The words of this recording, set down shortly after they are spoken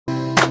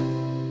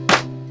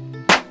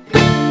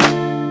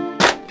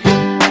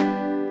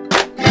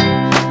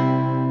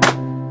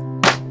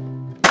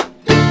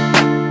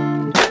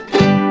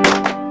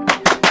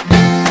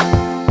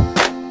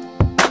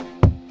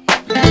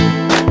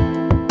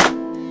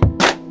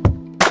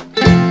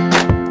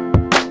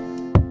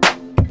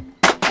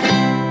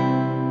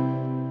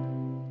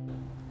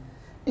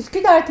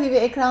Star TV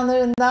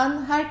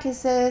ekranlarından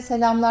herkese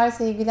selamlar,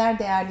 sevgiler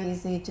değerli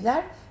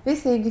izleyiciler ve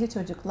sevgili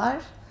çocuklar.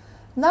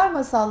 Nar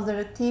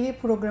Masalları TV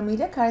programı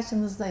ile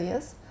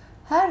karşınızdayız.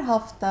 Her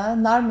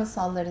hafta Nar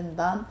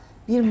Masallarından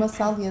bir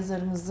masal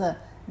yazarımızı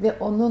ve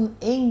onun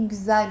en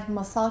güzel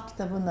masal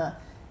kitabını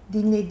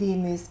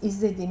dinlediğimiz,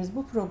 izlediğimiz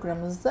bu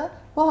programımızda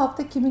bu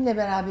hafta kiminle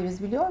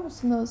beraberiz biliyor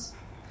musunuz?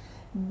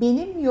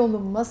 Benim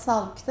Yolum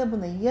Masal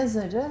kitabının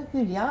yazarı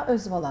Hülya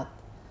Özpolat.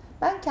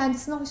 Ben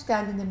kendisine hoş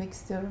geldin demek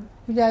istiyorum.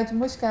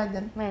 Hülya'cığım hoş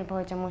geldin.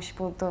 Merhaba hocam, hoş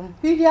buldum.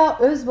 Hülya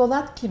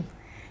Özpolat kim?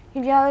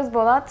 Hülya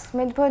Özpolat,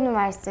 Medipol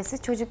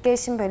Üniversitesi Çocuk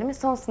Gelişim Bölümü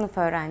son sınıf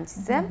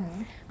öğrencisi.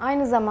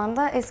 Aynı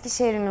zamanda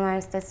Eskişehir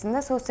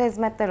Üniversitesi'nde sosyal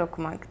hizmetler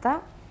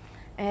okumakta.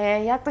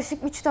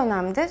 Yaklaşık 3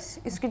 dönemdir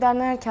Üsküdar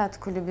Nar Kağıt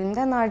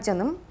Kulübü'nde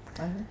Narcanım.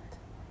 Evet.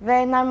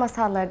 Ve Nar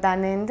Masalları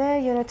Derneği'nde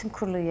yönetim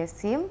kurulu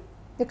üyesiyim.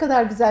 Ne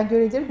kadar güzel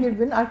görevler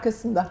birbirinin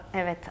arkasında.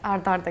 Evet,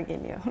 ard arda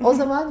geliyor. O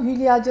zaman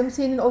Hülya'cığım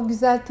senin o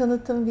güzel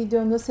tanıtım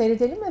videonu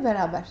seyredelim mi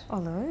beraber?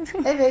 Olur.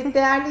 Evet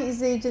değerli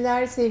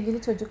izleyiciler,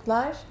 sevgili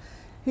çocuklar.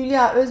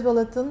 Hülya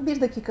Özpolat'ın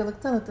 1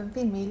 dakikalık tanıtım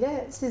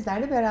filmiyle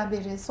sizlerle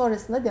beraberiz.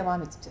 Sonrasında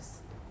devam edeceğiz.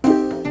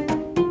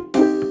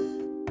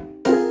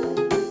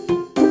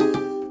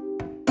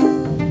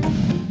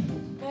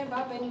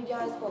 Merhaba, ben Hülya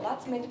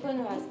Özpolat. Medipol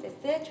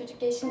Üniversitesi Çocuk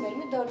Gelişim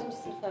Bölümü 4.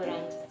 sınıf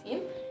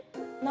öğrencisiyim.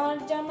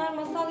 Narcanlar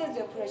Masal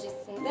Yazıyor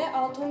projesinde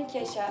 6-12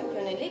 yaşa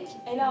yönelik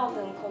ele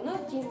aldığım konu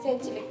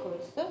cinsiyetçilik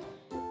konusu.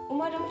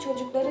 Umarım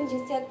çocukların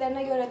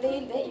cinsiyetlerine göre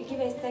değil de ilgi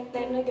ve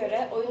isteklerine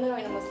göre oyunlar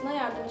oynamasına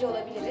yardımcı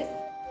olabiliriz.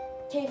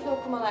 Keyifli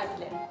okumalar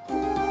dilerim.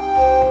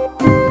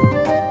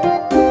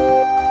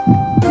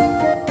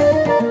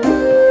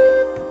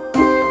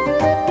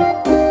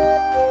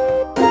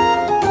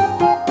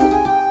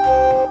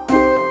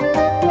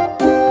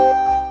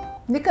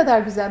 Ne kadar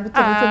güzel bir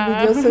tanıtım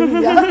videosu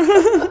Hülya.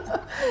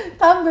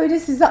 Tam böyle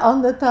size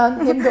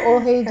anlatan hem de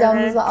o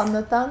heyecanınızı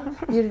anlatan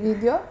bir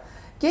video.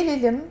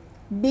 Gelelim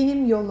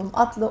Benim Yolum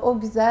adlı o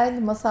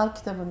güzel masal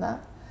kitabına.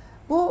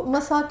 Bu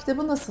masal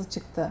kitabı nasıl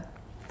çıktı?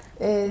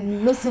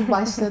 Nasıl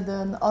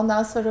başladın?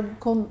 Ondan sonra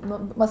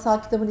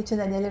masal kitabının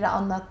içinde neleri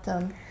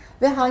anlattın?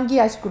 Ve hangi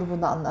yaş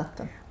grubunu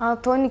anlattın?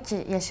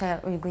 6-12 yaşa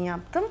uygun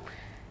yaptım.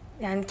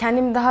 Yani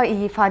kendimi daha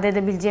iyi ifade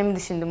edebileceğimi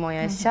düşündüm o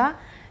yaşa.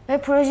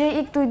 Ve projeyi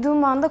ilk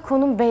duyduğum anda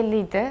konum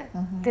belliydi.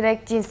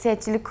 Direkt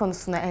cinsiyetçilik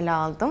konusunu ele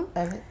aldım.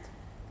 Evet.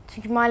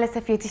 Çünkü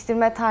maalesef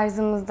yetiştirme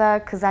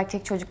tarzımızda kız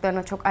erkek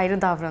çocuklarına çok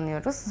ayrı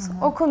davranıyoruz.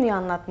 O konuyu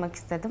anlatmak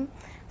istedim.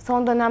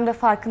 Son dönemde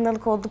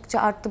farkındalık oldukça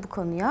arttı bu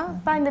konuya.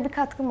 Ben de bir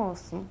katkım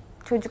olsun.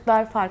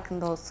 Çocuklar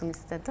farkında olsun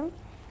istedim.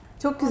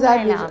 Çok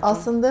güzel bir aldım.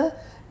 aslında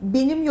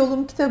Benim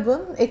Yolum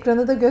kitabın,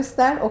 ekranı da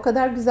göster. O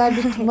kadar güzel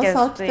bir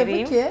masal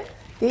kitabı ki.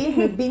 Değil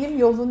mi? Benim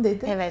yolun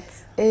dedin. Evet.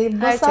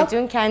 Her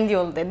çocuğun kendi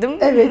yolu dedim.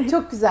 Evet,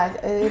 çok güzel.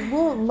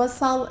 Bu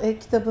masal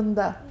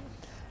kitabında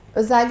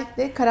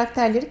özellikle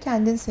karakterleri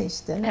kendin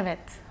seçtin. Evet.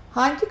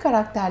 Hangi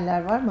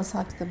karakterler var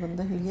masal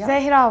kitabında Hülya?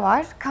 Zehra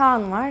var,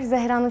 Kaan var.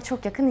 Zehra'nın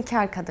çok yakın 2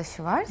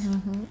 arkadaşı var.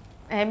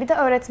 Bir de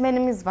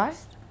öğretmenimiz var.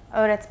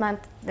 Öğretmen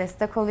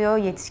destek oluyor,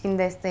 yetişkin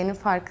desteğinin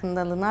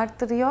farkındalığını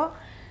arttırıyor.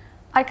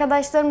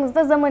 Arkadaşlarımız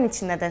da zaman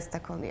içinde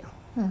destek oluyor.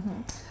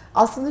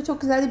 Aslında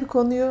çok güzel bir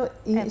konuyu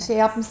şey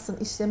yapmışsın,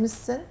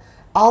 işlemişsin.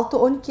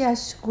 6-12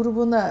 yaş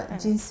grubuna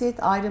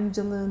cinsiyet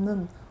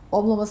ayrımcılığının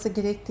olmaması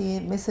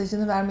gerektiği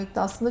mesajını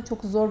vermekte aslında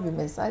çok zor bir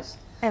mesaj.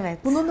 Evet.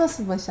 Bunu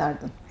nasıl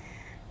başardın?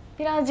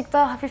 Birazcık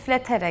daha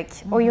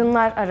hafifleterek,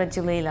 oyunlar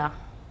aracılığıyla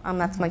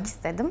anlatmak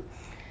istedim.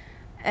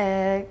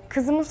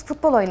 Kızımız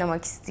futbol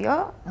oynamak istiyor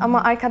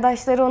ama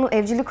arkadaşları onun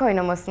evcilik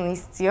oynamasını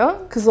istiyor.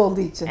 Kız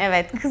olduğu için.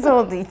 Evet, kız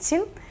olduğu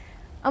için.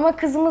 Ama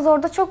kızımız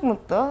orada çok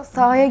mutlu.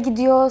 Sahaya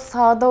gidiyor,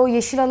 sahada o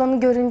yeşil alanı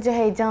görünce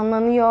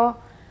heyecanlanıyor.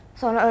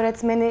 Sonra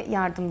öğretmeni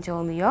yardımcı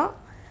oluyor.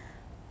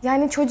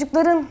 Yani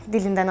çocukların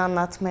dilinden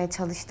anlatmaya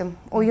çalıştım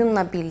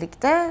oyunla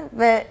birlikte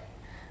ve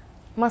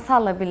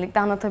masalla birlikte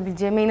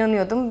anlatabileceğime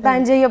inanıyordum.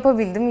 Bence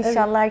yapabildim.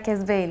 İnşallah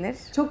herkes beğenir.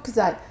 Çok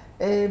güzel.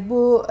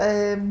 Bu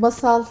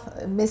masal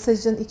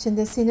mesajın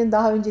içinde senin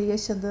daha önce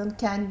yaşadığın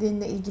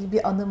kendinle ilgili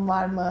bir anın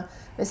var mı?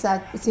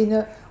 Mesela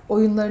seni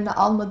oyunlarına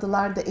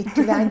almadılar da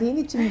etkilendiğin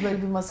için mi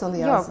böyle bir masalı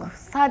yazdın? Yok.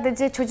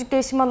 Sadece çocuk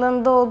gelişim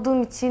alanında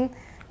olduğum için,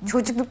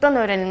 çocukluktan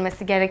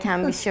öğrenilmesi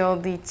gereken bir şey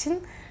olduğu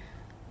için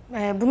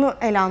bunu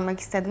ele almak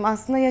istedim.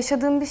 Aslında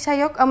yaşadığım bir şey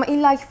yok ama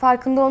illaki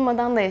farkında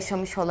olmadan da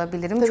yaşamış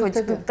olabilirim. Tabii,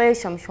 çocuklukta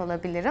yaşamış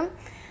olabilirim.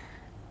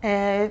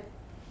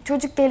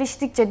 Çocuk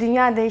geliştikçe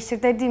dünya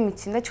değişir dediğim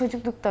için de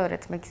çocuklukta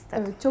öğretmek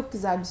istedim. Evet, çok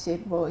güzel bir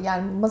şey bu.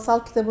 Yani masal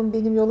kitabın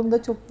Benim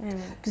Yolum'da çok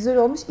güzel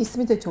olmuş.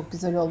 İsmi de çok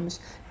güzel olmuş.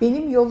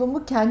 Benim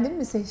Yolumu kendin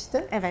mi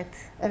seçtin? Evet.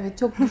 Evet,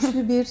 çok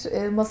güçlü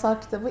bir masal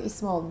kitabı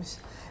ismi olmuş.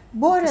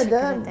 Bu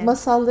arada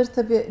masalları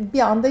tabii bir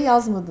anda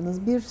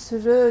yazmadınız. Bir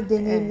sürü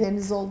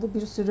deneyimleriniz oldu,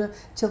 bir sürü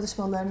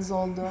çalışmalarınız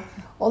oldu.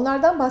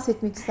 Onlardan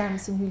bahsetmek ister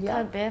misin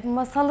Hülya? Tabii.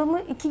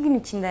 Masalımı 2 gün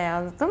içinde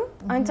yazdım.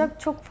 Ancak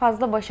çok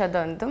fazla başa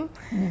döndüm.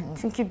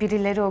 Çünkü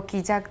birileri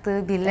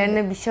okuyacaktı,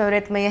 birilerine bir şey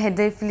öğretmeyi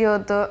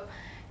hedefliyordu.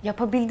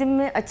 Yapabildim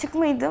mi? Açık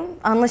mıydım?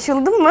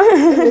 Anlaşıldım mı?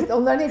 Evet,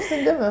 onların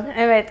hepsinde mi?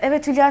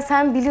 Evet Hülya,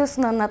 sen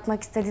biliyorsun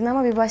anlatmak istediğini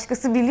ama bir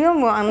başkası biliyor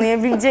mu?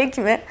 Anlayabilecek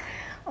mi?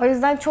 O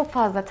yüzden çok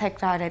fazla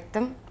tekrar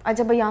ettim.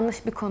 Acaba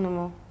yanlış bir konu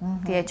mu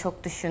diye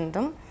çok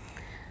düşündüm.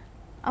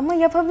 Ama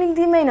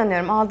yapabildiğime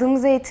inanıyorum.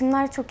 Aldığımız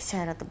eğitimler çok işe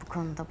yaradı bu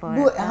konuda bu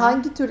arada. Bu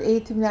hangi tür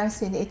eğitimler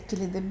seni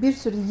etkiledi? Bir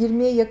sürü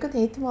 20'ye yakın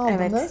eğitim aldınız.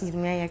 Evet,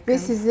 20'ye yakın. Ve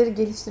sizleri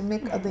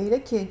geliştirmek adıyla,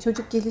 ki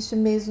çocuk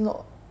gelişim mezunu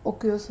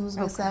okuyorsunuz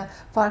mesela,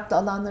 farklı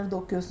alanları da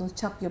okuyorsunuz,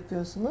 çap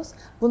yapıyorsunuz.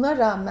 Buna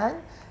rağmen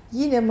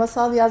yine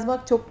masal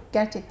yazmak çok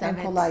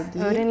gerçekten kolay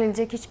değil.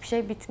 Öğrenilecek hiçbir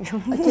şey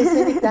bitmiyor.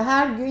 Kesinlikle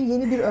her gün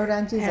yeni bir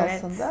öğrenciyiz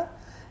Evet. aslında.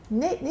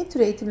 Ne tür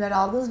eğitimler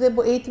aldınız ve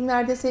bu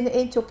eğitimlerde seni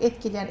en çok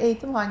etkileyen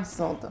eğitim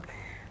hangisi oldu?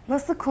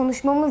 Nasıl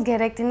konuşmamız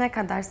gerektiğine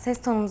kadar,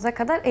 ses tonumuza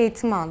kadar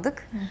eğitim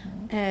aldık.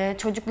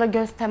 Çocukla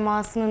göz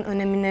temasının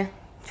önemini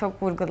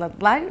çok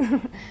vurguladılar.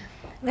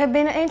 Ve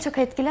beni en çok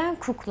etkileyen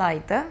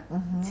kuklaydı.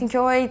 Çünkü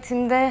o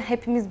eğitimde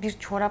hepimiz bir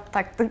çorap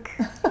taktık.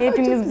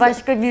 Hepimiz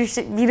başka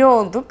biri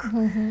olduk.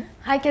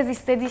 Herkes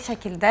istediği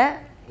şekilde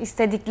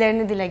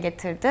istediklerini dile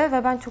getirdi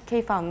ve ben çok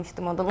keyif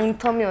almıştım ondan.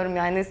 Unutamıyorum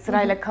yani,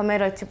 sırayla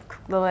kamera açıp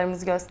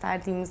kuklalarımızı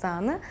gösterdiğimiz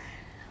anı.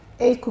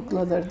 El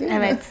kuklaları değil mi?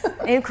 Evet,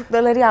 el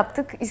kuklaları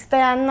yaptık.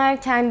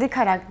 İsteyenler kendi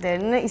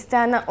karakterini,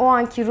 isteyenler o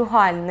anki ruh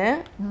halini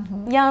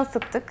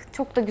yansıttık.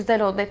 Çok da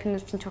güzel oldu,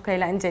 hepimiz için çok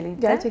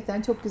eğlenceliydi.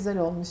 Gerçekten çok güzel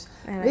olmuş.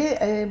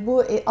 Evet. Ve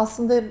bu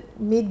aslında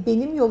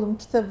Benim Yolum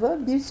kitabı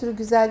bir sürü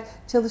güzel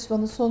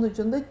çalışmanın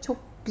sonucunda çok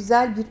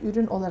güzel bir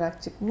ürün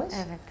olarak çıkmış.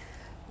 Evet.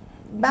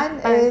 Ben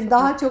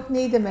daha çok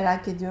neyi de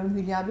merak ediyorum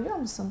Hülya, biliyor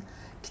musun?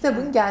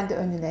 Kitabın geldi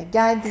önüne.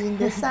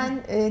 Geldiğinde sen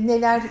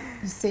neler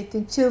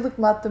hissettin? Çığlık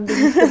mı attın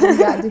benim kitabım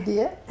geldi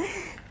diye?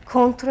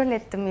 Kontrol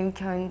ettim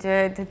ilk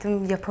önce.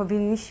 Dedim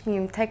yapabilmiş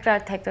miyim?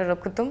 Tekrar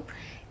okudum.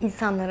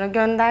 İnsanlara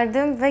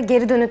gönderdim ve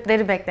geri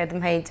dönütleri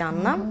bekledim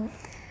heyecanla.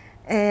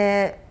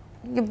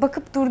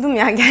 Bakıp durdum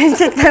ya,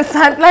 gerçekten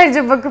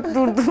saatlerce bakıp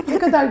durdum. Ne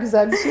kadar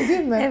güzel bir şey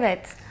değil mi?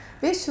 Evet.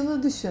 Ve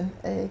şunu düşün,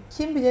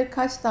 kim bilir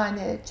kaç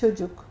tane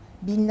çocuk,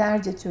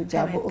 binlerce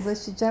çocuğa bu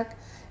ulaşacak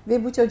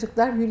ve bu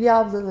çocuklar Hülya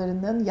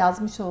ablalarının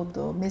yazmış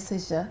olduğu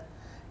mesajı,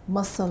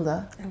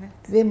 masalı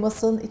ve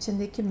masalın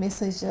içindeki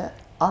mesajı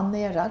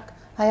anlayarak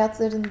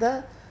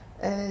hayatlarında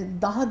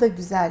daha da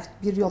güzel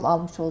bir yol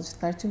almış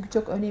olacaklar. Çünkü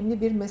çok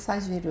önemli bir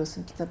mesaj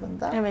veriyorsun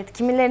kitabında. Evet,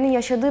 kimilerinin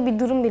yaşadığı bir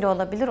durum bile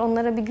olabilir.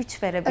 Onlara bir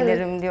güç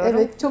verebilirim diyorum.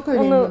 Evet, çok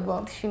önemli Onu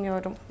bu.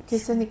 düşünüyorum.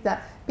 Kesinlikle.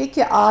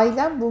 Peki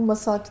ailen bu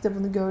masal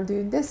kitabını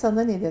gördüğünde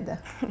sana ne dedi?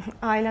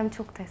 Ailem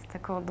çok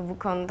destek oldu bu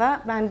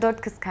konuda. Ben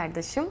 4 kız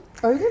kardeşim.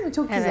 Öyle mi?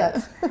 Çok güzel.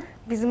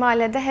 Bizim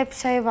ailede hep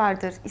şey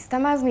vardır.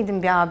 İstemez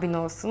miydin bir abin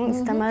olsun?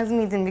 İstemez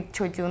miydin bir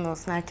çocuğun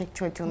olsun, erkek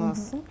çocuğun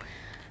olsun?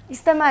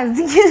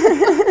 İstemezdik.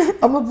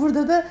 Ama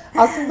burada da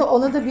aslında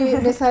ona da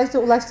bir mesaj da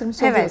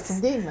ulaştırmış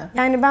oluyorsun değil mi?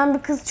 Yani ben bir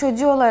kız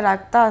çocuğu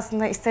olarak da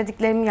aslında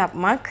istediklerimi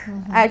yapmak,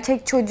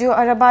 erkek çocuğu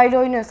arabayla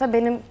oynuyorsa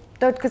benim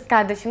 4 kız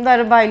kardeşim de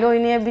arabayla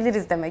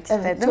oynayabiliriz demek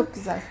istedim. Evet, çok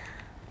güzel.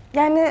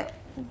 Yani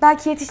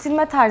belki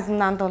yetiştirme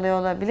tarzından dolayı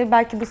olabilir,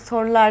 belki bu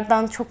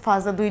sorulardan çok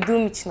fazla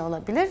duyduğum için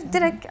olabilir.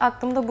 Direkt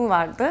aklımda bu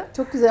vardı.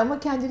 Çok güzel ama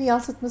kendini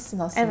yansıtmışsın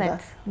aslında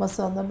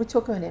masalına. Bu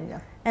çok önemli.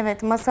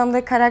 Evet,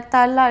 masamdaki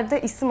karakterler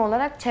de isim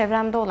olarak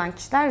çevremde olan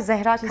kişiler.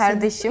 Zehra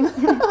kardeşim.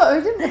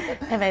 Öyle mi?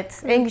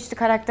 Evet, en güçlü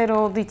karakteri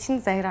olduğu için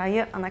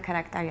Zehra'yı ana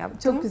karakter yaptım.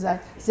 Çok güzel.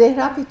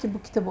 Zehra peki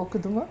bu kitabı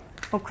okudu mu?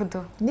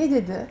 Okudu. Ne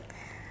dedi?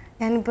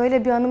 Yani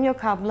böyle bir anım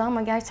yok abla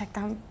ama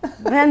gerçekten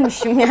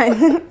beğenmişim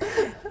yani.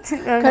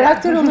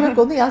 Karakter olarak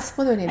onu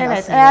yansıtman önemli evet,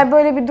 aslında. eğer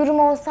böyle bir durum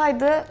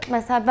olsaydı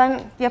mesela ben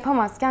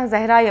yapamazken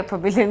Zehra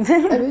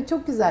yapabilirdi. Evet,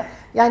 çok güzel.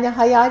 Yani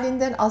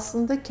hayalinden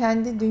aslında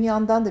kendi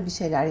dünyandan da bir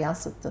şeyler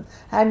yansıttın.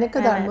 Her ne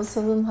kadar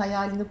masalın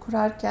hayalini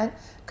kurarken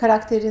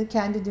karakterini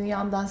kendi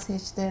dünyandan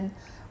seçtin.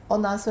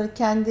 Ondan sonra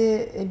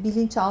kendi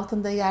bilinç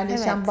altında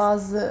yerleşen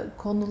bazı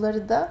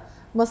konuları da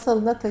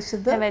masalına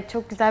taşıdın. Evet,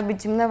 çok güzel bir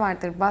cümle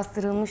vardır.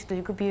 Bastırılmış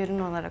duygu bir ürün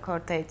olarak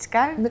ortaya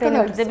çıkar. Ne kadar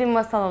Benimki güzel. de bir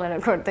masal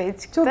olarak ortaya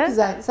çıktı. Çok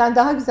güzel. Sen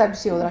daha güzel bir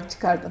şey olarak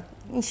çıkardın.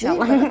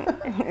 İnşallah.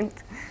 Evet.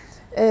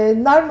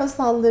 Nar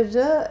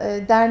Masalları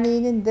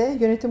Derneği'nin de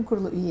yönetim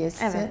kurulu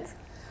üyesisin. Evet.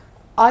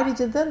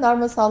 Ayrıca da Nar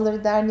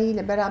Masalları Derneği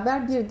ile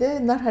beraber bir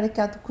de Nar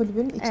Harekatı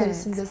Kulübü'nün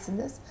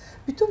içerisindesiniz.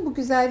 Bütün bu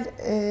güzel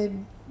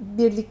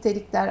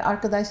birliktelikler,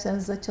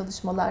 arkadaşlarınızla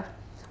çalışmalar,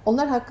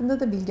 onlar hakkında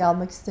da bilgi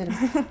almak isterim.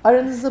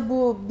 Aranızda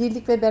bu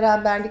birlik ve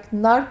beraberlik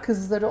nar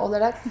kızları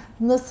olarak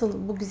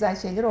nasıl bu güzel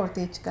şeyler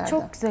ortaya çıkardı?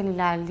 Çok güzel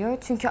ilerliyor.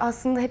 Çünkü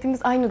aslında hepimiz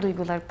aynı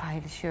duyguları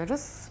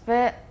paylaşıyoruz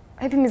ve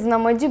hepimizin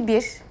amacı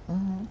bir.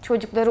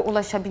 Çocuklara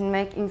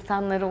ulaşabilmek,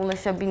 insanlara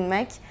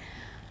ulaşabilmek.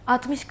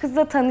 60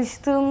 kızla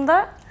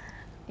tanıştığımda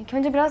ilk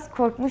önce biraz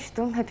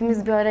korkmuştum.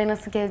 Hepimiz bir araya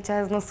nasıl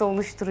geleceğiz, nasıl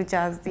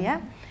oluşturacağız diye.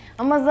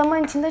 Ama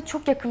zaman içinde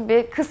çok yakın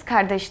bir kız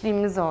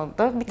kardeşliğimiz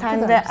oldu. Bir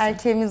tane de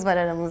erkeğimiz var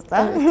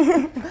aramızda.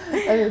 Evet.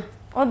 Evet.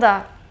 O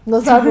da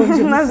nazar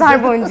boncuğumuz.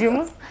 nazar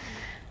boncuğumuz.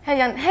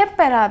 Yani hep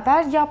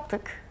beraber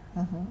yaptık.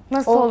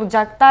 Nasıl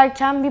olacak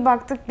derken bir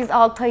baktık biz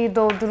 6 ayı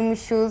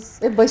doldurmuşuz.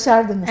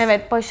 Başardınız.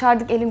 Evet,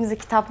 başardık. Elimize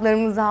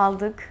kitaplarımızı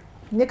aldık.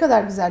 Ne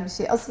kadar güzel bir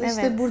şey. Asıl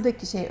işte Evet.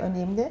 buradaki şey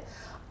önemli.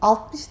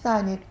 60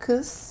 tane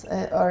kız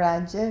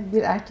öğrenci,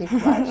 bir erkek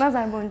var.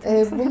 Nazar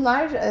boncuğu.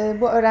 Bunlar,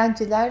 bu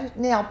öğrenciler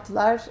ne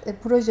yaptılar?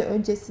 Proje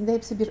öncesinde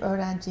hepsi bir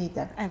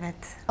öğrenciydi. Evet.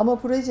 Ama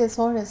proje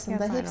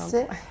sonrasında Yazar hepsi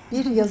oldular.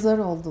 bir yazar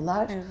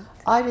oldular. Evet.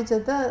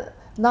 Ayrıca da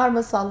Nar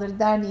Masalları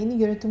Derneği'nin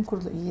yönetim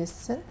kurulu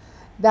üyesisin.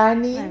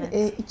 Derneğin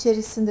Evet.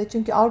 içerisinde,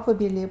 çünkü Avrupa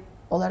Birliği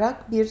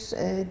olarak bir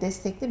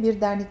destekli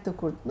bir dernek de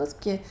kurdunuz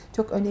ki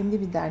çok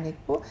önemli bir dernek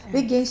bu. Evet.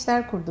 Ve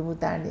gençler kurdu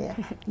bu derneği.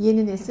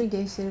 Yeni nesil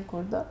gençleri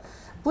kurdu.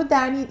 Bu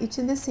derneğin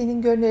içinde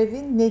senin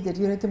görevin nedir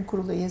yönetim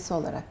kurulu üyesi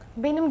olarak?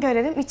 Benim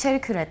görevim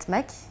içerik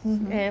üretmek,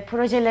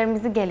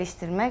 projelerimizi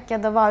geliştirmek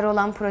ya da var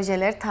olan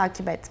projeleri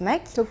takip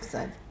etmek. Çok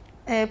güzel.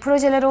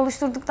 Projeleri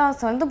oluşturduktan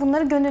sonra da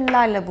bunları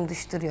gönüllülerle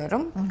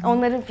buluşturuyorum.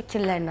 Onların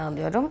fikirlerini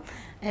alıyorum.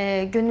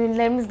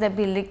 Gönüllülerimizle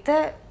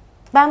birlikte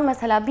ben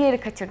mesela bir yeri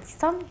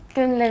kaçırdıysam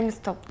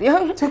gönüllerimiz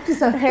topluyor. Çok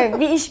güzel.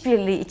 Bir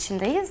işbirliği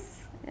içindeyiz.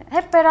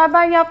 Hep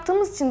beraber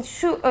yaptığımız için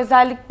şu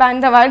özellik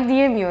bende var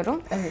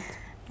diyemiyorum. Evet.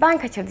 Ben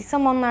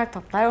kaçırdıysam onlar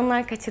toplar,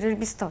 onlar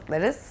kaçırır biz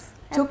toplarız.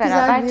 Hep Çok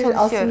beraber güzel bir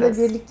aslında çalışıyoruz.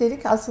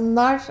 birliktelik.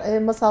 Aslında Nar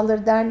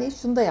Masalları Derneği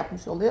şunu da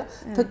yapmış oluyor.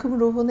 Evet. Takım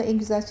ruhunu en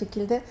güzel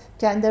şekilde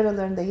kendi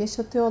aralarında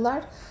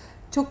yaşatıyorlar.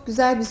 Çok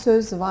güzel bir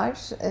söz var.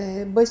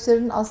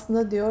 Başarının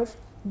aslında diyor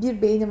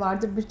bir beyni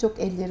vardır, birçok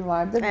elleri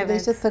vardır. Bu da Evet.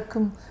 işte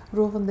takım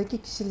ruhundaki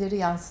kişileri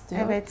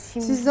yansıtıyor. Evet,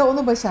 şimdi- Siz de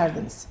onu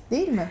başardınız,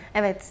 değil mi?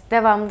 Evet,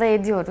 devamda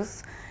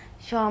ediyoruz.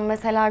 Şu an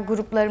mesela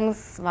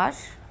gruplarımız var.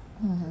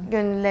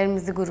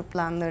 Gönüllülerimizi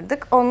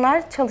gruplandırdık.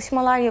 Onlar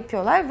çalışmalar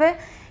yapıyorlar ve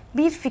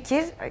bir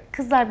fikir,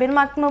 kızlar benim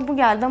aklıma bu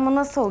geldi ama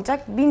nasıl olacak?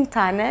 1000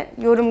 tane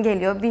yorum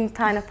geliyor, 1000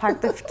 tane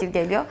farklı fikir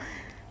geliyor.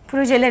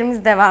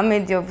 Projelerimiz devam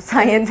ediyor bu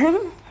sayede.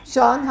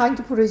 Şu an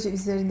hangi proje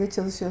üzerinde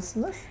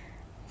çalışıyorsunuz?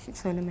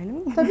 Söylemeli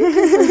miyim? Tabii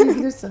ki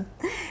söyleyebilirsin.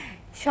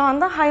 Şu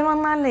anda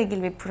hayvanlarla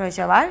ilgili bir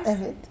proje var.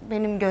 Evet.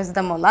 Benim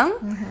gözdem olan.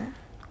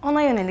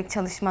 Ona yönelik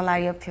çalışmalar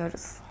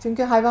yapıyoruz.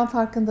 Çünkü hayvan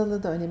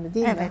farkındalığı da önemli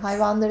değil mi? Evet.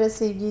 Hayvanlara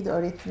sevgiyi de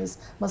öğrettiniz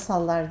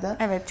masallarda.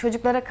 Evet,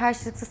 çocuklara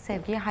karşılıksız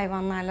sevgiyi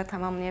hayvanlarla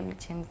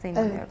tamamlayabileceğimize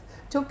inanıyorum.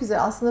 Evet. Çok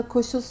güzel. Aslında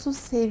koşulsuz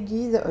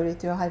sevgiyi de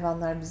öğretiyor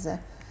hayvanlar bize.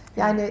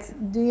 Yani Evet.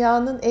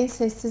 dünyanın en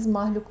sessiz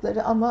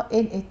mahlukları ama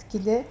en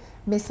etkili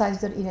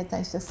mesajları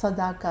ileten işte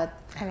sadakat.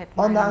 Evet,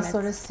 Ondan merhamet.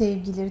 sonra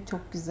sevgileri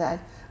çok güzel.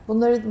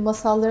 Bunları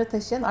masallara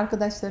taşıyan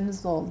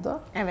arkadaşlarınız da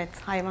oldu. Evet,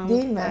 hayvan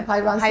Değil mi?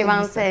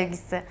 Hayvan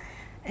sevgisi.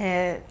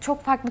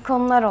 Çok farklı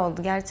konular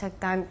oldu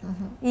gerçekten.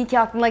 İyi ki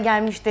aklına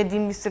gelmiş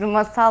dediğim bir sürü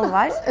masal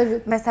var.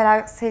 Evet.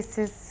 Mesela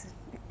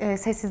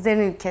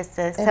Sessizlerin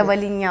Ülkesi,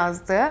 Seval'in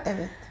yazdığı.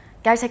 Evet.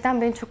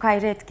 Gerçekten beni çok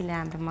ayrı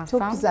etkileyen bir masal.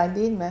 Çok güzel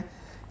değil mi?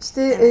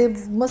 İşte Evet.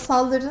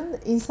 masalların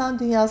insan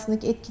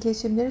dünyasındaki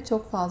etkileşimleri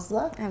çok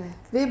fazla. Evet.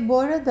 Ve bu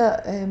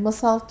arada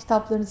masal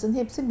kitaplarınızın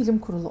hepsi bilim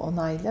kurulu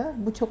onaylı.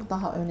 Bu çok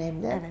daha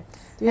önemli. Evet.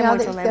 Dünyada Hem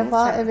ilk hocalarımız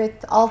defa hem- evet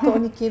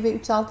 6-12 ve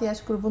 3-6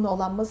 yaş grubuna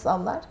olan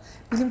masallar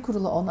bilim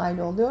kurulu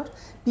onaylı oluyor.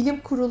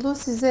 Bilim kurulu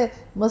size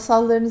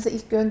masallarınızı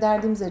ilk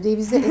gönderdiğimizde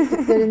revize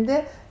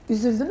ettiklerinde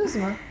üzüldünüz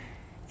mü?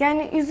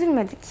 Yani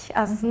üzülmedik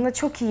aslında,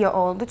 çok iyi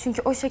oldu.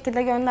 Çünkü o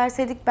şekilde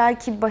gönderseydik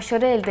belki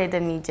başarı elde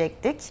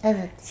edemeyecektik.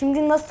 Evet.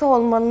 Şimdi nasıl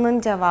olmalının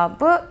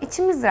cevabı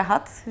içimiz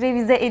rahat.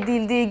 Revize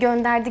edildi,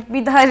 gönderdik,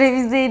 bir daha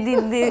revize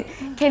edildi.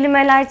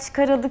 Kelimeler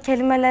çıkarıldı,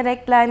 kelimeler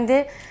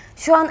eklendi.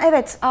 Şu an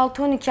evet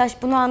 6-12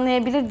 yaş bunu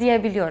anlayabilir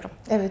diyebiliyorum.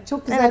 Evet,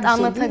 çok güzel Evet, bir şey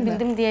değil mi?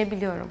 anlatabildim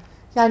diyebiliyorum.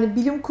 Yani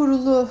bilim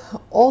kurulu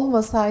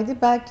olmasaydı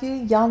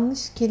belki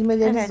yanlış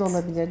kelimeleriniz Evet.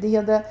 olabilirdi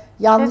ya da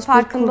yanlış bir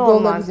farkında kurgu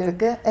olmazdık.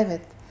 olabilirdi.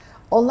 Evet.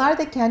 Onlar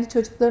da kendi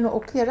çocuklarını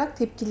okuyarak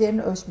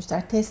tepkilerini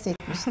ölçmüşler, test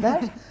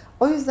etmişler.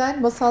 O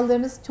yüzden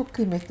masallarınız çok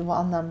kıymetli bu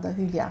anlamda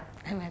Hülya.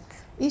 Evet.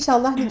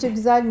 İnşallah nice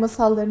güzel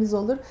masallarınız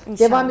olur.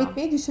 İnşallah. Devam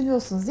etmeyi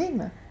düşünüyorsunuz değil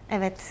mi?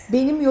 Evet.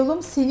 Benim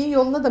yolum senin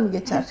yoluna da mı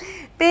geçer?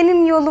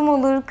 Benim yolum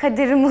olur,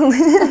 kaderim olur.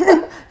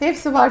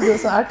 Hepsi var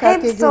diyorsun arka arkaya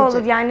Hepsi gelecek.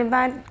 olur. Yani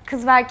ben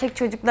kız ve erkek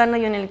çocuklarına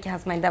yönelik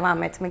yazmaya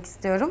devam etmek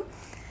istiyorum.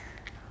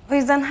 O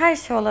yüzden her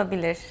şey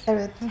olabilir.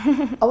 Evet.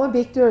 Ama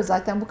bekliyoruz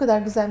zaten bu kadar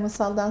güzel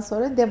masaldan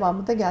sonra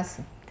devamı da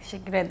gelsin.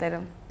 Teşekkür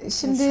ederim.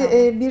 Şimdi İnşallah.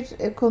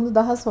 bir konu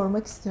daha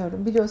sormak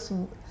istiyorum.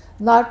 Biliyorsun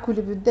Nar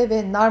Kulübü'nde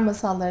ve Nar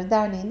Masalları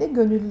Derneği'nde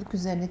gönüllülük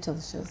üzerine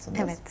çalışıyorsunuz.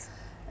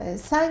 Evet.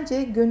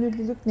 Sence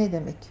gönüllülük ne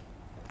demek?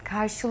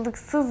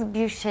 Karşılıksız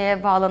bir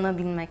şeye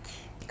bağlanabilmek.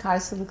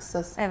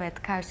 Karşılıksız.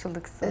 Evet,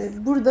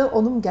 karşılıksız. Burada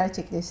onu mu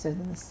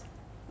gerçekleştirdiniz?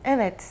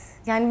 Evet.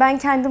 Yani ben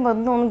kendim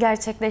adına onu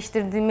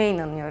gerçekleştirdiğime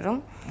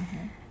inanıyorum.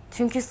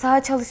 Çünkü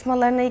saha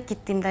çalışmalarına ilk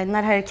gittiğimde,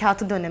 Nar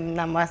Harekatı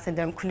döneminden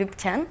bahsediyorum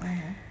kulüpken.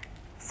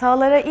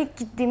 Sahalara ilk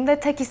gittiğimde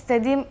tek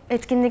istediğim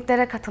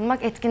etkinliklere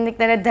katılmak,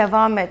 etkinliklere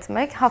devam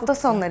etmek. Hafta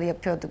sonları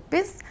yapıyorduk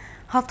biz.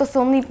 Hafta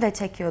sonunu iple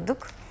çekiyorduk.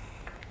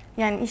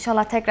 Yani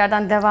inşallah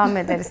tekrardan devam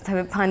ederiz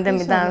tabii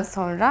pandemiden İnşallah.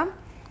 sonra.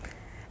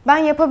 Ben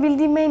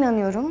yapabildiğime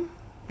inanıyorum.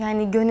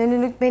 Yani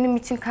gönüllülük benim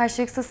için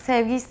karşılıksız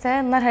sevgi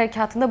ise Nar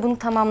Harekatı'nda bunu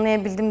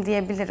tamamlayabildim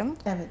diyebilirim.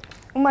 Evet.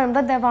 Umarım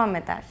da devam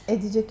eder.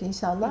 Edecek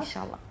inşallah.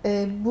 İnşallah.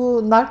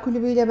 Bu Nar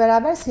Kulübü ile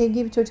beraber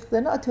sevgi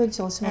çocuklarına atölye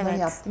çalışmaları Evet.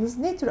 yaptınız.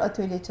 Ne tür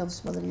atölye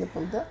çalışmaları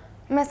yapıldı?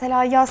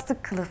 Mesela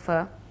yastık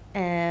kılıfı,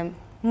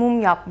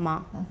 mum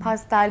yapma,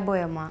 pastel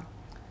boyama.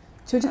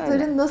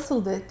 Çocukların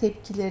nasıldı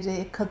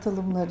tepkileri,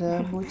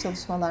 katılımları bu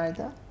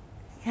çalışmalarda?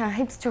 Ya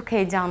hepsi çok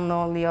heyecanlı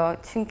oluyor.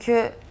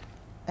 Çünkü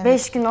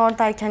 5 gün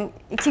oradayken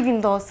 2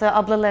 günde olsa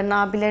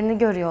ablalarını, abilerini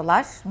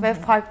görüyorlar ve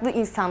farklı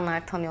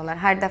insanlar tanıyorlar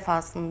her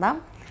defasında.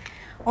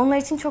 Onlar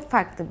için çok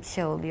farklı bir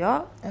şey oluyor.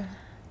 Evet.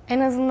 En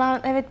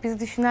azından evet bizi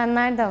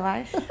düşünenler de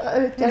var.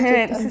 Evet,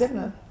 gerçekten değil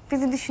mi?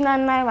 Bizi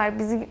düşünenler var,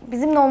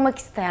 bizimle olmak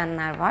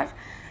isteyenler var.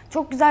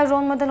 Çok güzel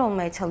rol model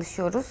olmaya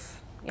çalışıyoruz.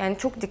 Yani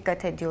çok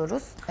dikkat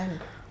ediyoruz. Evet.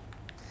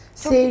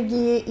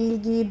 Sevgiyi,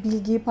 ilgiyi,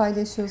 bilgiyi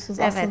paylaşıyorsunuz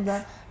aslında.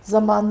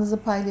 Zamanınızı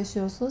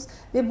paylaşıyorsunuz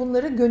ve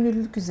bunları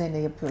gönüllülük üzerine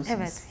yapıyorsunuz.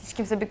 Evet, hiç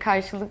kimse bir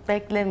karşılık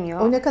beklemiyor.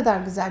 O ne kadar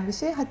güzel bir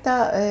şey.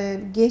 Hatta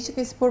Gençlik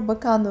ve Spor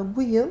Bakanlığı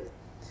bu yıl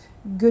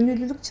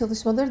gönüllülük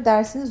çalışmaları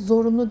dersini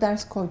zorunlu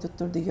ders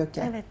koydurtturdu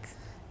YÖK'e. Evet.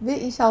 Ve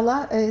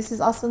inşallah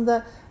siz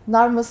aslında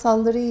nar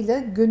masalları ile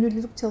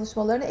gönüllülük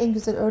çalışmalarını en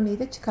güzel örneği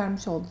de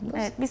çıkarmış oldunuz.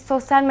 Evet, biz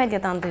sosyal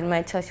medyadan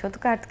duyurmaya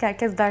çalışıyorduk. Artık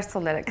herkes ders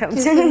olarak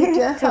alacak.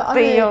 Kesinlikle. Çok da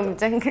iyi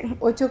olacak.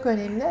 O çok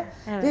önemli.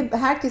 Evet. Ve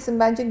herkesin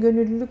bence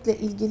gönüllülükle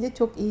ilgili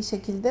çok iyi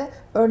şekilde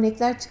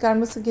örnekler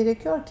çıkarması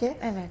gerekiyor ki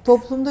Evet.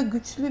 toplumda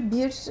güçlü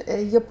bir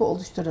yapı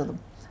oluşturalım.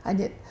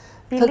 Hani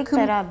Birlik,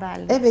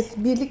 beraberlik. Evet,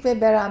 birlik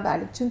ve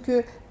beraberlik.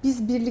 Çünkü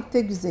biz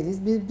birlikte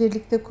güzeliz, biz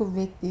birlikte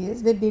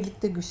kuvvetliyiz ve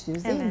birlikte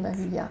güçlüyüz değil mi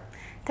Hülya?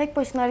 Tek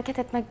başına hareket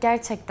etmek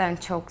gerçekten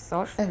çok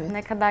zor. Evet.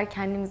 Ne kadar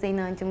kendimize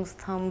inancımız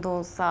tam da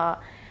olsa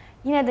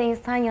yine de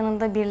insan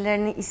yanında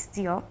birilerini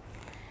istiyor.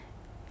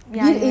 Bir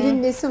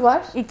elin nesi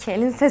var? İki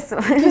elin sesi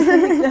var.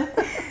 Kesinlikle.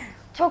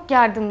 Çok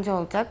yardımcı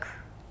olacak.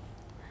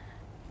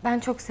 Ben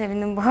çok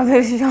sevindim bu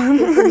haberi şu an.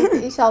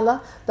 Kesinlikle. İnşallah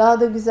daha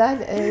da güzel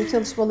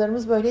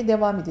çalışmalarımız böyle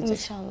devam edecek.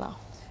 İnşallah.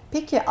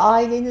 Peki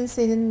ailenin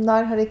senin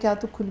Nar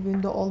Harekatı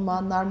Kulübü'nde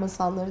olman, Nar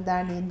Masalları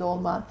Derneği'nde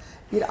olman,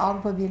 bir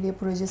Avrupa Birliği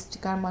projesi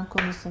çıkarman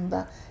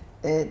konusunda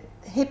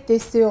hep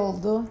desteği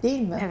oldu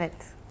değil mi? Evet.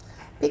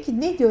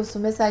 Peki ne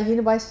diyorsun? Mesela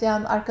yeni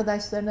başlayan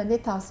arkadaşlarına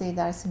ne tavsiye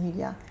edersin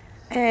Hülya?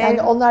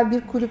 Yani onlar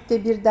bir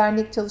kulüpte, bir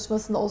dernek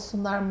çalışmasında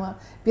olsunlar mı?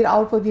 Bir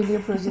Avrupa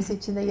Birliği projesi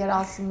içinde yer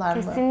alsınlar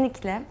mı?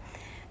 Kesinlikle.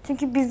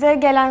 Çünkü bize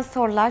gelen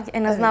sorular,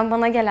 en azından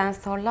bana gelen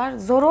sorular,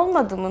 zor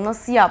olmadı mı?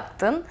 Nasıl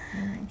yaptın?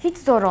 Hiç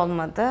zor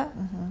olmadı.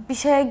 Bir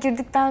şeye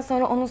girdikten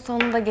sonra onun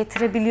sonunu da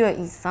getirebiliyor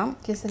insan.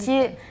 Kesinlikle.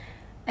 Ki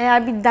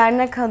eğer bir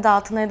dernek adı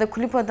altına ya da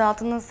kulüp adı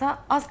altındaysa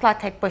asla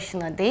tek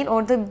başına değil.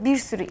 Orada bir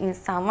sürü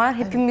insan var.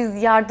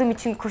 Hepimiz yardım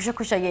için koşa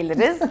koşa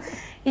geliriz.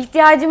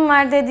 İhtiyacım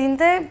var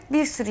dediğinde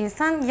bir sürü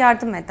insan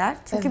yardım eder.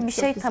 Çünkü Evet, bir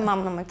çok şey güzel.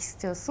 tamamlamak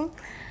istiyorsun.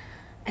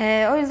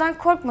 O yüzden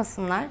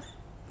korkmasınlar.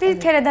 Bir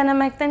kere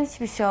denemekten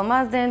hiçbir şey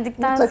olmaz.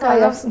 Denedikten Mutlaka sonra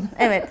yapsın.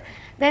 evet.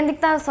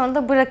 Denedikten sonra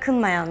da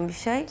bırakılmayan bir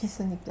şey.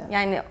 Kesinlikle.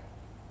 Yani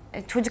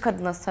çocuk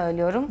adına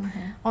söylüyorum.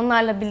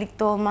 Onlarla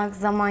birlikte olmak,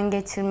 zaman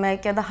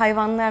geçirmek ya da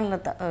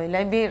hayvanlarla da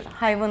öyle. Bir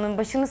hayvanın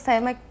başını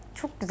sevmek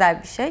çok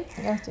güzel bir şey.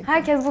 Gerçekten.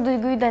 Herkes bu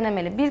duyguyu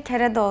denemeli. Bir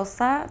kere de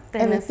olsa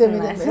Evet,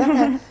 denesinler.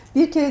 demeli.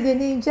 Bir kere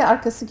deneyince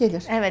arkası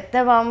gelir. Evet,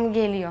 devamı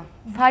geliyor.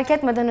 Fark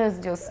etmeden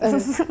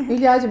özlüyorsunuz. Evet.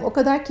 Hülya'cığım o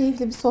kadar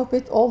keyifli bir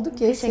sohbet oldu ki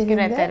Teşekkür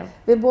seninle. ederim.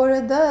 Ve bu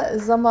arada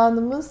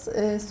zamanımız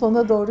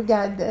sona doğru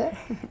geldi.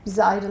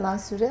 Bize ayrılan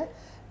süre.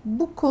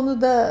 Bu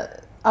konuda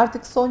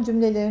artık son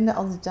cümlelerini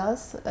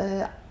alacağız.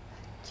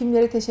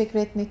 Kimlere teşekkür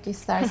etmek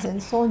istersin?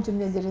 Son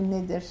cümlelerin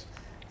nedir?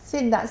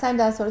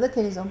 Senden sonra da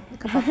televizyon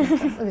kapatmak.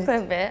 Evet.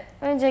 Tabii.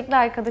 Öncelikle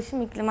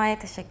arkadaşım İklima'ya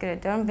teşekkür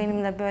ediyorum.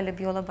 Benimle böyle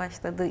bir yola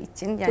başladığı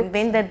için, yani Çok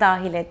beni de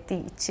dahil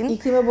ettiği için.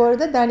 İklime bu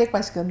arada dernek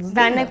başkanınız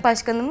değil mi? Dernek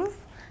başkanımız.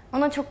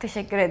 Ona çok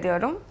teşekkür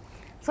ediyorum.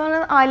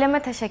 Sonra aileme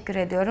teşekkür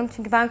ediyorum.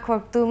 Çünkü ben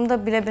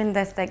korktuğumda bile beni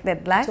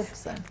desteklediler. Çok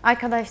güzel.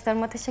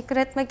 Arkadaşlarıma teşekkür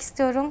etmek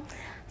istiyorum.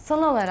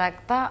 Son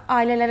olarak da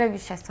ailelere bir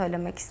şey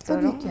söylemek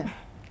istiyorum. Tabii ki.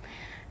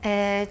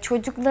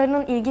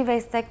 Çocuklarının ilgi ve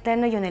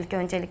isteklerine yönelik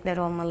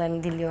öncelikleri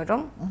olmalarını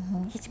diliyorum.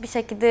 Hiçbir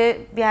şekilde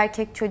bir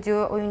erkek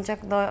çocuğu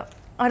oyuncakla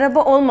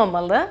araba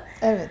olmamalı.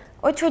 Evet.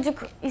 O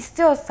çocuk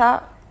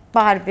istiyorsa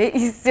Barbie,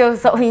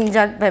 istiyorsa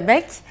oyuncak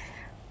bebek,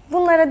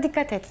 bunlara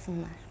dikkat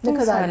etsinler. Ne Bunu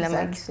kadar söylemek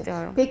güzel bir şey.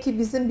 istiyorum. Peki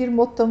bizim bir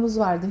mottomuz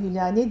vardı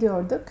Hülya. Ne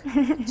diyorduk?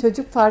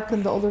 Çocuk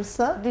farkında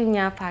olursa.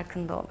 Dünya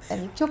farkında olur.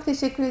 Evet, çok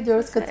teşekkür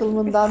ediyoruz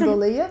katılımından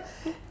dolayı.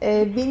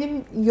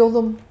 Benim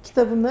Yolum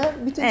kitabını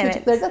bütün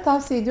çocuklara da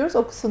tavsiye ediyoruz.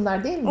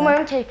 Okusunlar değil mi?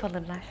 Umarım keyif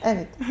alırlar.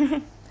 Evet.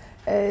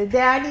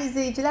 Değerli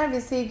izleyiciler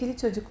ve sevgili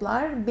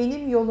çocuklar,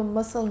 Benim Yolum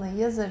masalının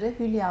yazarı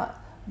Hülya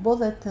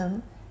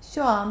Bolat'ın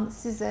şu an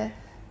size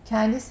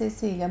kendi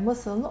sesiyle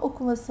masalını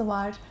okuması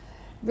var.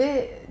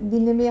 Ve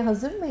dinlemeye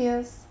hazır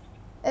mıyız?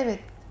 Evet.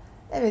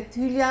 Evet,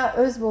 Hülya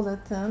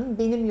Özpolat'ın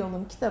Benim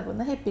Yolum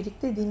kitabını hep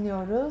birlikte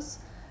dinliyoruz.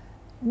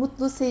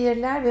 Mutlu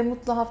seyirler ve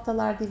mutlu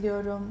haftalar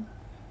diliyorum.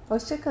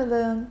 Hoşça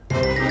kalın.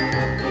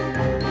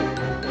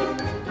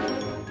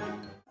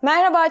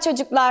 Merhaba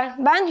çocuklar,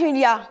 ben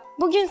Hülya.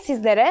 Bugün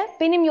sizlere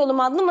Benim Yolum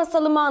adlı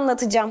masalımı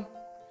anlatacağım.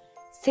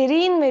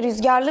 Serin ve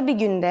rüzgarlı bir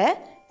günde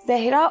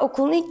Zehra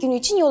okulun ilk günü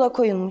için yola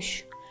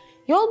koyulmuş.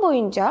 Yol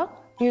boyunca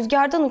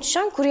rüzgardan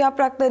uçuşan kuru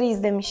yaprakları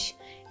izlemiş.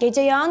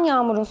 gece yağan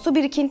yağmurun su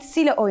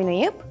birikintisiyle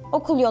oynayıp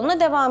okul yoluna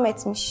devam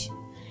etmiş.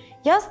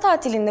 Yaz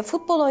tatilinde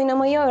futbol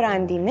oynamayı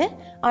öğrendiğini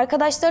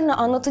arkadaşlarına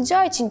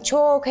anlatacağı için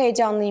çok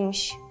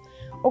heyecanlıymış.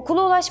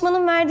 Okula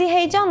ulaşmanın verdiği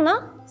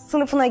heyecanla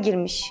sınıfına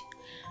girmiş.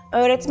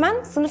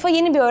 Öğretmen sınıfa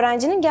yeni bir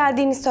öğrencinin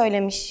geldiğini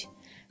söylemiş.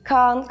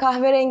 Kaan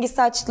kahverengi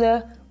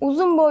saçlı,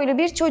 uzun boylu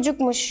bir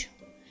çocukmuş.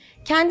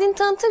 Kendini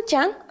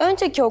tanıtırken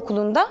önceki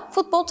okulunda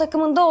futbol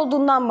takımında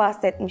olduğundan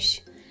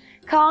bahsetmiş.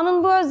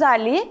 Kaan'ın bu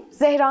özelliği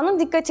Zehra'nın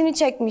dikkatini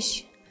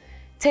çekmiş.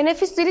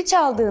 Teneffüs zili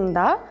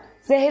çaldığında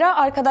Zehra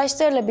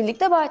arkadaşlarıyla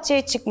birlikte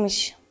bahçeye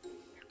çıkmış.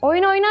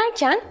 Oyun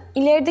oynarken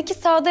ilerideki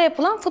sahada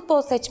yapılan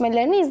futbol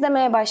seçmelerini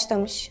izlemeye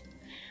başlamış.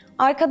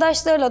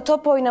 Arkadaşlarıyla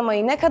top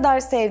oynamayı ne kadar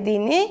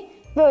sevdiğini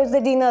ve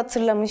özlediğini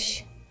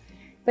hatırlamış.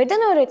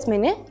 Beden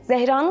öğretmeni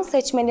Zehra'nın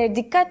seçmeleri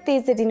dikkatle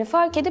izlediğini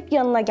fark edip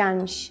yanına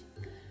gelmiş.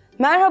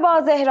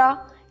 "Merhaba Zehra,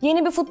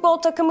 yeni bir futbol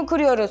takımı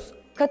kuruyoruz.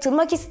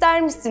 Katılmak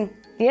ister misin?"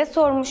 diye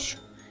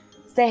sormuş.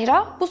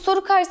 Zehra bu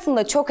soru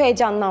karşısında çok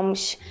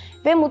heyecanlanmış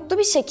ve mutlu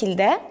bir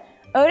şekilde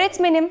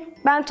 "Öğretmenim,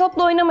 ben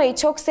topla oynamayı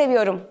çok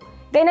seviyorum.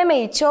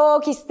 Denemeyi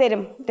çok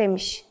isterim."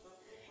 demiş.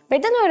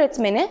 Beden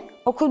öğretmeni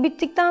okul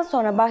bittikten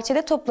sonra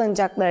bahçede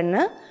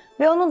toplanacaklarını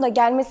ve onun da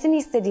gelmesini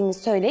istediğini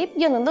söyleyip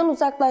yanından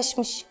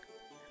uzaklaşmış.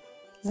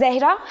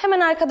 Zehra hemen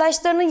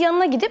arkadaşlarının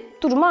yanına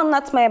gidip durumu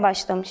anlatmaya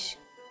başlamış.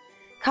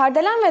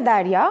 Kardelen ve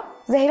Derya,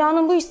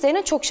 Zehra'nın bu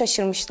isteğine çok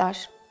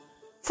şaşırmışlar.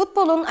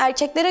 Futbolun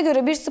erkeklere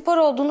göre bir spor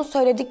olduğunu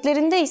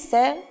söylediklerinde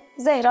ise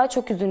Zehra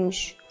çok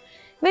üzülmüş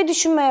ve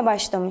düşünmeye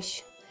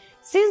başlamış.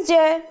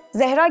 Sizce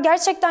Zehra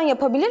gerçekten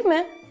yapabilir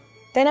mi?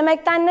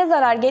 Denemekten ne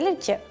zarar gelir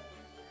ki?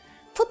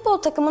 Futbol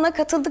takımına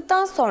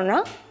katıldıktan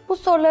sonra bu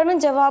sorularının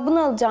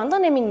cevabını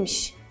alacağından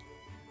eminmiş.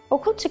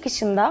 Okul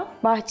çıkışında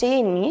bahçeye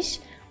inmiş,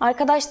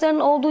 arkadaşlarının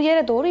olduğu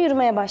yere doğru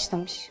yürümeye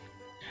başlamış.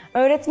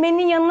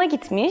 Öğretmeninin yanına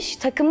gitmiş,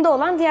 takımda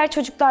olan diğer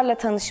çocuklarla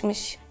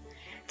tanışmış.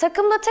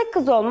 Takımda tek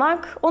kız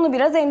olmak onu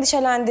biraz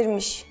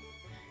endişelendirmiş.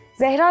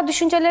 Zehra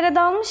düşüncelere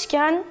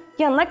dalmışken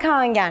yanına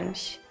Kaan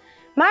gelmiş.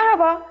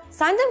 "Merhaba,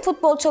 sen de mi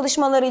futbol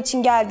çalışmaları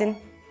için geldin?"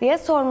 diye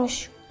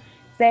sormuş.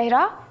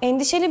 Zehra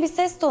endişeli bir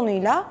ses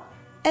tonuyla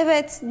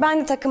 "Evet, ben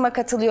de takıma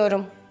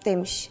katılıyorum."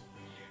 demiş.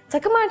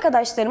 "Takım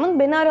arkadaşlarımın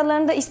beni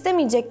aralarında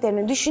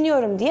istemeyeceklerini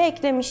düşünüyorum." diye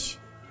eklemiş.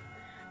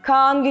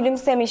 Kaan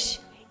gülümsemiş.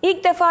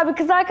 "İlk defa bir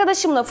kız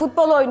arkadaşımla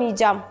futbol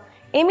oynayacağım.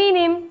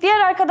 Eminim diğer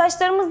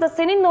arkadaşlarımız da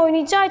seninle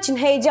oynayacağı için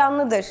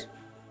heyecanlıdır."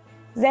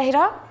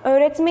 Zehra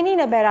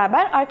öğretmeniyle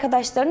beraber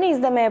arkadaşlarını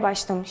izlemeye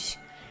başlamış.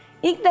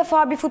 İlk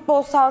defa bir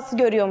futbol sahası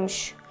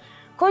görüyormuş.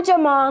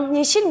 Kocaman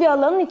yeşil bir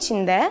alanın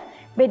içinde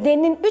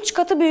bedeninin 3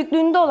 katı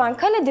büyüklüğünde olan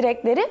kale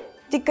direkleri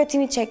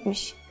dikkatini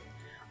çekmiş.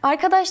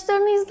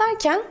 Arkadaşlarını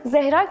izlerken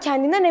Zehra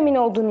kendinden emin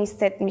olduğunu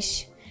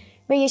hissetmiş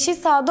ve yeşil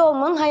sahada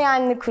olmanın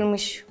hayalini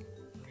kurmuş.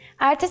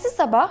 Ertesi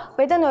sabah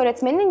beden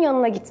öğretmeninin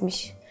yanına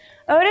gitmiş.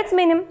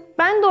 "Öğretmenim,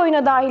 ben de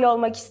oyuna dahil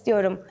olmak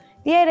istiyorum."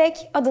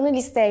 diyerek adını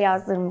listeye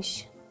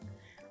yazdırmış.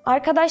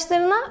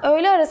 Arkadaşlarına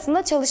öğle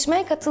arasında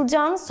çalışmaya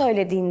katılacağını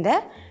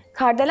söylediğinde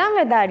Kardelen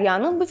ve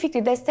Derya'nın bu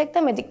fikri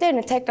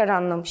desteklemediklerini tekrar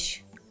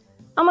anlamış.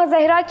 Ama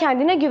Zehra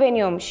kendine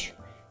güveniyormuş.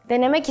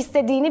 Denemek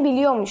istediğini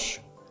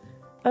biliyormuş.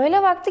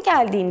 Öğle vakti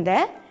geldiğinde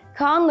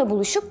Kaan'la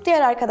buluşup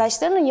diğer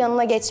arkadaşlarının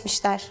yanına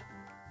geçmişler.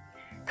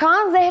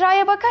 Kaan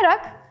Zehra'ya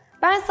bakarak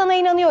 "Ben sana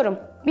inanıyorum.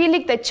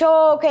 Birlikte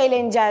çok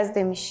eğleneceğiz."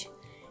 demiş.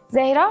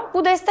 Zehra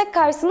bu destek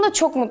karşısında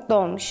çok mutlu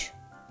olmuş.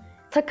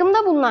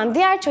 Takımda bulunan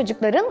diğer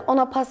çocukların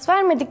ona pas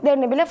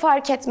vermediklerini bile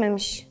fark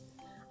etmemiş.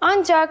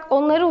 Ancak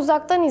onları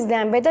uzaktan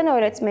izleyen beden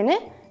öğretmeni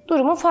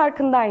durumun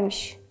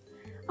farkındaymış.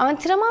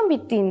 Antrenman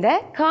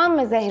bittiğinde Kaan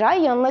ve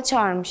Zehra'yı yanına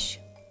çağırmış.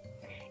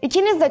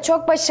 "İkiniz de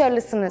çok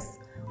başarılısınız.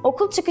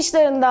 Okul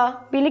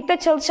çıkışlarında birlikte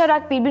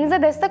çalışarak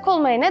birbirinize destek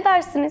olmaya ne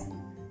dersiniz?"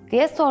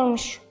 diye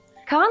sormuş.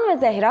 Kaan ve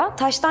Zehra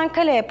taştan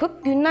kale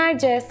yapıp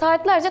günlerce,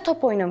 saatlerce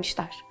top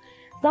oynamışlar.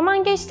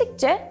 Zaman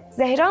geçtikçe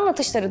Zehra'nın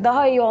atışları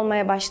daha iyi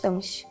olmaya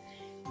başlamış.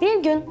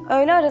 Bir gün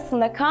öğle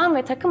arasında Kaan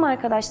ve takım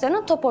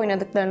arkadaşlarının top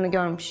oynadıklarını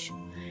görmüş.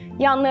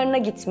 Yanlarına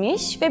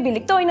gitmiş ve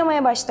birlikte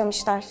oynamaya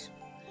başlamışlar.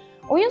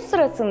 Oyun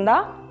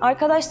sırasında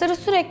arkadaşları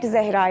sürekli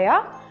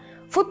Zehra'ya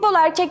 "Futbol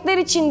erkekler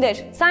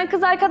içindir. Sen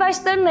kız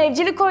arkadaşlarınla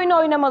evcilik oyunu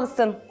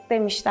oynamalısın."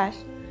 demişler.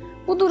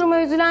 Bu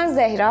duruma üzülen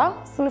Zehra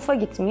sınıfa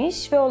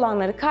gitmiş ve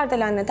olanları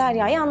Kardelen'le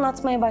Derya'ya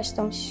anlatmaya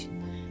başlamış.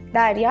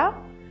 Derya,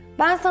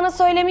 "Ben sana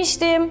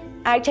söylemiştim.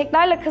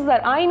 Erkeklerle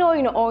kızlar aynı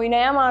oyunu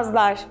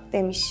oynayamazlar."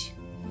 demiş.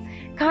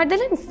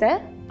 Kardelen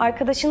ise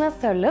arkadaşına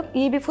sarılıp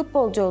iyi bir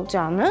futbolcu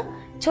olacağını,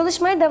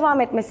 çalışmaya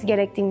devam etmesi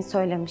gerektiğini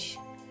söylemiş.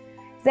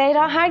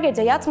 Zehra her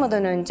gece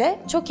yatmadan önce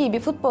çok iyi bir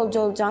futbolcu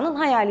olacağının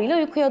hayaliyle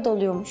uykuya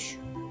dalıyormuş.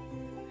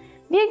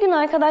 Bir gün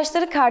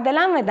arkadaşları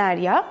Kardelen ve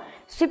Derya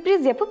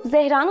sürpriz yapıp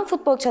Zehra'nın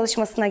futbol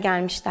çalışmasına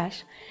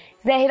gelmişler.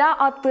 Zehra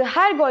attığı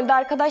her golde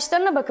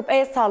arkadaşlarına bakıp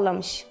el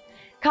sallamış.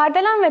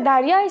 Kardelen ve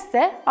Derya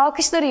ise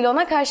alkışlarıyla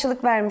ona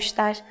karşılık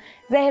vermişler.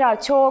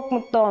 Zehra çok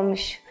mutlu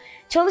olmuş.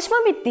 Çalışma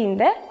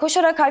bittiğinde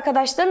koşarak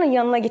arkadaşlarının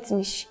yanına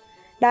gitmiş.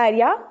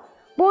 Derya,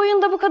 "Bu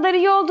oyunda bu kadar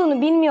iyi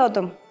olduğunu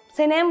bilmiyordum.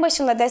 Seni en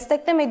başında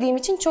desteklemediğim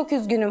için çok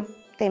üzgünüm."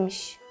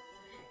 demiş.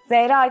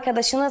 Zehra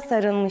arkadaşına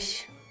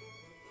sarılmış.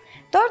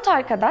 4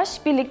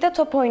 arkadaş birlikte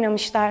top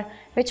oynamışlar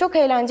ve çok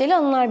eğlenceli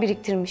anılar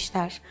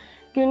biriktirmişler.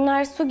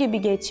 Günler su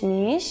gibi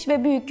geçmiş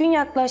ve büyük gün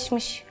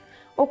yaklaşmış.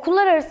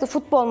 Okullar arası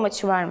futbol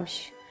maçı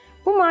varmış.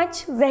 Bu maç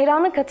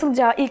Zehra'nın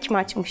katılacağı ilk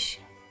maçmış.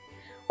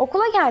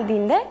 Okula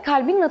geldiğinde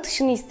kalbinin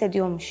atışını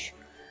hissediyormuş.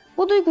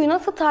 Bu duyguyu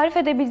nasıl tarif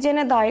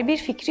edebileceğine dair bir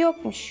fikri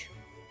yokmuş.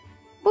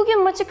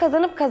 Bugün maçı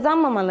kazanıp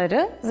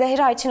kazanmamaları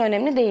Zehra için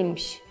önemli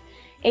değilmiş.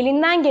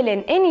 Elinden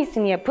gelenin en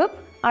iyisini yapıp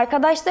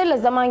arkadaşlarıyla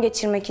zaman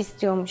geçirmek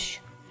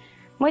istiyormuş.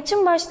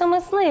 Maçın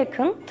başlamasına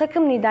yakın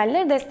takım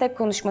liderleri destek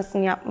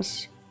konuşmasını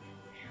yapmış.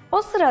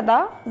 O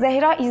sırada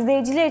Zehra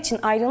izleyiciler için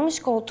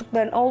ayrılmış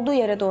koltukların olduğu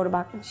yere doğru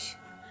bakmış.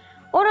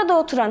 Orada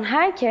oturan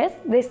herkes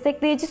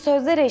destekleyici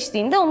sözler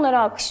eşliğinde onları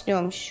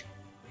alkışlıyormuş.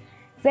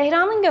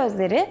 Zehra'nın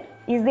gözleri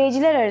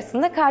izleyiciler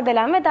arasında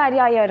Kardelen ve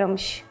Derya'yı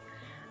aramış.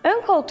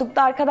 Ön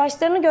koltukta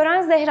arkadaşlarını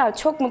gören Zehra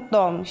çok mutlu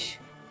olmuş.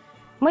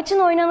 Maçın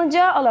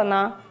oynanacağı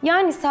alana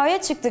yani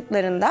sahaya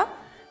çıktıklarında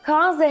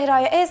Kaan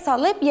Zehra'ya el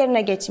sallayıp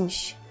yerine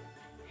geçmiş.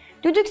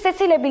 Düdük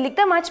sesiyle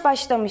birlikte maç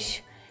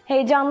başlamış.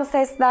 Heyecanlı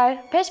sesler,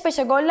 peş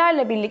peşe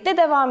gollerle birlikte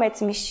devam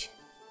etmiş.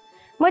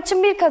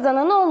 Maçın bir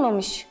kazananı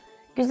olmamış.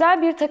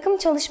 Güzel bir takım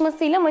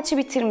çalışmasıyla maçı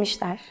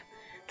bitirmişler.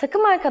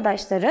 Takım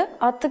arkadaşları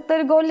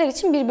attıkları goller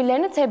için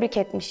birbirlerini tebrik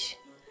etmiş.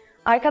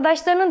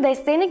 Arkadaşlarının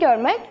desteğini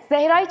görmek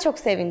Zehra'yı çok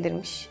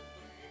sevindirmiş.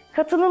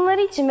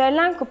 Katılımları için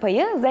verilen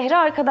kupayı Zehra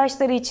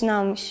arkadaşları için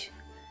almış.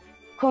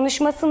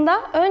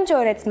 Konuşmasında önce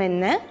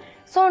öğretmenine,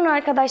 sonra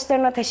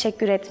arkadaşlarına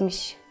teşekkür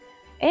etmiş.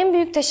 En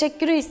büyük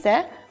teşekkürü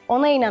ise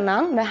ona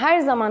inanan ve her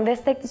zaman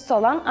destekçisi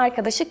olan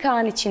arkadaşı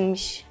Kaan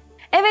içinmiş.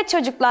 Evet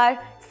çocuklar,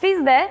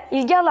 siz de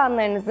ilgi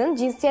alanlarınızın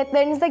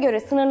cinsiyetlerinize göre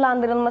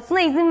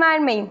sınırlandırılmasına izin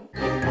vermeyin.